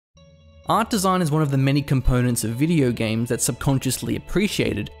Art design is one of the many components of video games that's subconsciously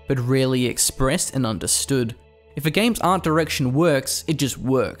appreciated, but rarely expressed and understood. If a game's art direction works, it just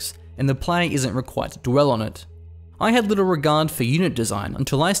works, and the player isn't required to dwell on it. I had little regard for unit design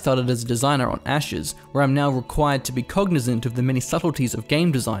until I started as a designer on Ashes, where I'm now required to be cognizant of the many subtleties of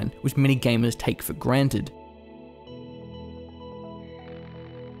game design which many gamers take for granted.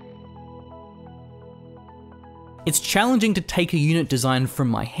 It's challenging to take a unit design from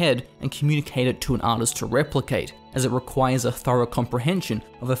my head and communicate it to an artist to replicate, as it requires a thorough comprehension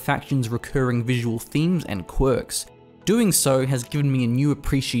of a faction's recurring visual themes and quirks. Doing so has given me a new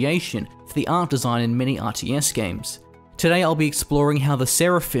appreciation for the art design in many RTS games. Today I'll be exploring how the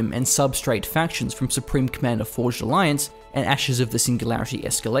Seraphim and Substrate factions from Supreme Commander Forged Alliance and Ashes of the Singularity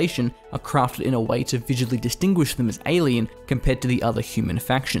Escalation are crafted in a way to visually distinguish them as alien compared to the other human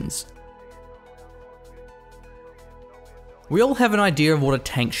factions. We all have an idea of what a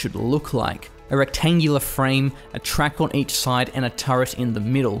tank should look like. A rectangular frame, a track on each side, and a turret in the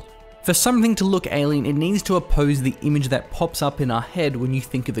middle. For something to look alien, it needs to oppose the image that pops up in our head when you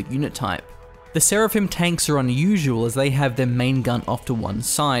think of a unit type. The Seraphim tanks are unusual as they have their main gun off to one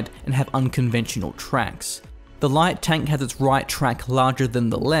side and have unconventional tracks. The light tank has its right track larger than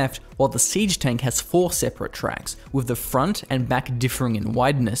the left, while the siege tank has 4 separate tracks, with the front and back differing in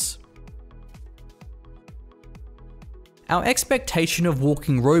wideness. Our expectation of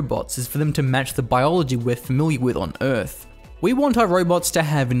walking robots is for them to match the biology we're familiar with on Earth. We want our robots to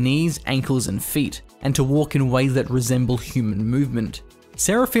have knees, ankles, and feet, and to walk in ways that resemble human movement.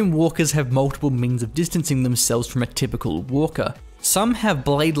 Seraphim walkers have multiple means of distancing themselves from a typical walker. Some have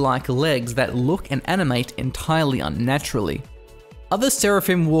blade-like legs that look and animate entirely unnaturally. Other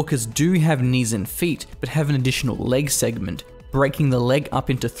Seraphim walkers do have knees and feet, but have an additional leg segment, breaking the leg up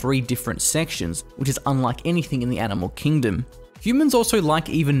into 3 different sections, which is unlike anything in the animal kingdom. Humans also like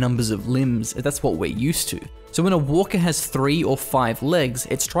even numbers of limbs, as that's what we're used to. So when a walker has 3 or 5 legs,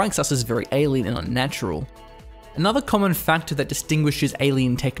 it strikes us as very alien and unnatural. Another common factor that distinguishes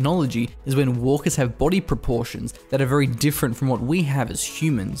alien technology is when walkers have body proportions that are very different from what we have as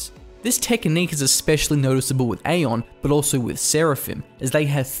humans. This technique is especially noticeable with Aeon, but also with Seraphim, as they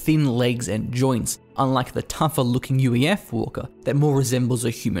have thin legs and joints, unlike the tougher looking UEF walker that more resembles a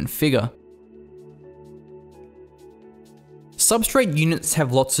human figure. Substrate units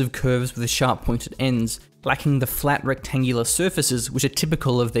have lots of curves with sharp pointed ends, lacking the flat rectangular surfaces which are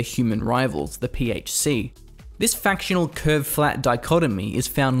typical of their human rivals, the PHC. This factional curve-flat dichotomy is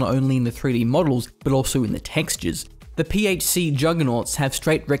found not only in the 3D models, but also in the textures. The PHC juggernauts have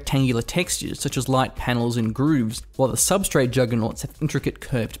straight rectangular textures such as light panels and grooves, while the substrate juggernauts have intricate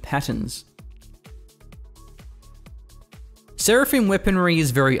curved patterns. Seraphim weaponry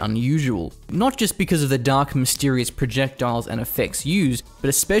is very unusual, not just because of the dark, mysterious projectiles and effects used, but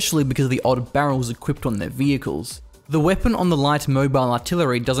especially because of the odd barrels equipped on their vehicles. The weapon on the light mobile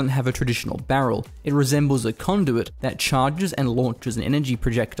artillery doesn't have a traditional barrel, it resembles a conduit that charges and launches an energy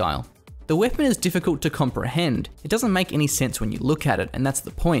projectile. The weapon is difficult to comprehend, it doesn't make any sense when you look at it, and that's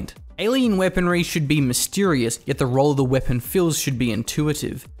the point. Alien weaponry should be mysterious, yet the role the weapon fills should be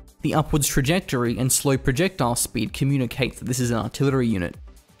intuitive. The upwards trajectory and slow projectile speed communicates that this is an artillery unit.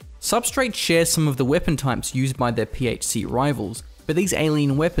 Substrate shares some of the weapon types used by their PHC rivals, but these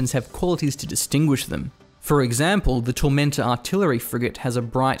alien weapons have qualities to distinguish them. For example, the Tormentor artillery frigate has a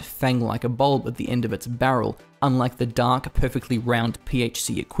bright fang-like bulb at the end of its barrel, unlike the dark, perfectly round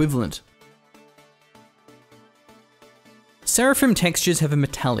PHC equivalent. Seraphim textures have a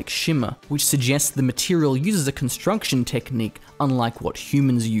metallic shimmer, which suggests the material uses a construction technique unlike what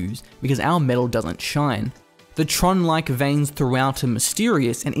humans use, because our metal doesn't shine. The Tron-like veins throughout are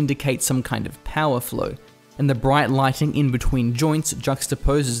mysterious and indicate some kind of power flow, and the bright lighting in between joints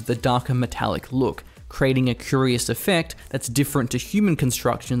juxtaposes the darker metallic look, creating a curious effect that's different to human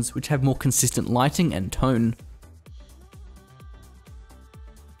constructions which have more consistent lighting and tone.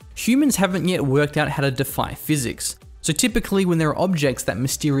 Humans haven't yet worked out how to defy physics, so typically when there are objects that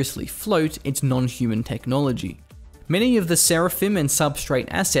mysteriously float, it's non-human technology. Many of the Seraphim and Substrate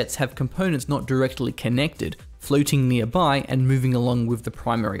assets have components not directly connected, floating nearby and moving along with the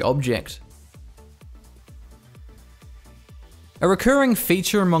primary object. A recurring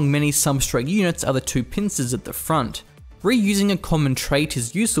feature among many Substrate units are the 2 pincers at the front. Reusing a common trait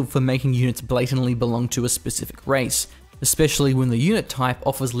is useful for making units blatantly belong to a specific race, especially when the unit type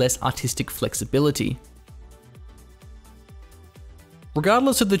offers less artistic flexibility.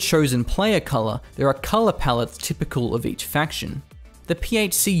 Regardless of the chosen player colour, there are colour palettes typical of each faction. The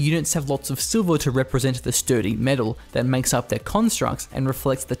PHC units have lots of silver to represent the sturdy metal that makes up their constructs and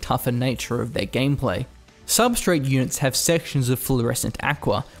reflects the tougher nature of their gameplay. Substrate units have sections of fluorescent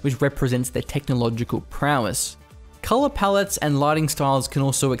aqua, which represents their technological prowess. Color palettes and lighting styles can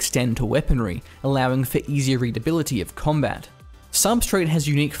also extend to weaponry, allowing for easier readability of combat. Substrate has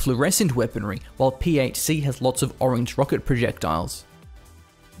unique fluorescent weaponry, while PHC has lots of orange rocket projectiles.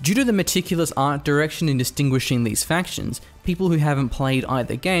 Due to the meticulous art direction in distinguishing these factions, people who haven't played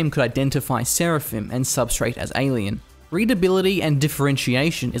either game could identify Seraphim and Substrate as alien. Readability and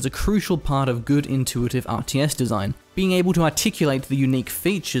differentiation is a crucial part of good intuitive RTS design. Being able to articulate the unique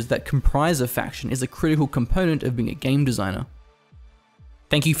features that comprise a faction is a critical component of being a game designer.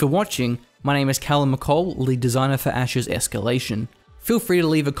 Thank you for watching. My name is Callum, lead designer for Ashe's Escalation. Feel free to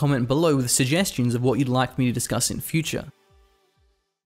leave a comment below with suggestions of what you'd like me to discuss in future.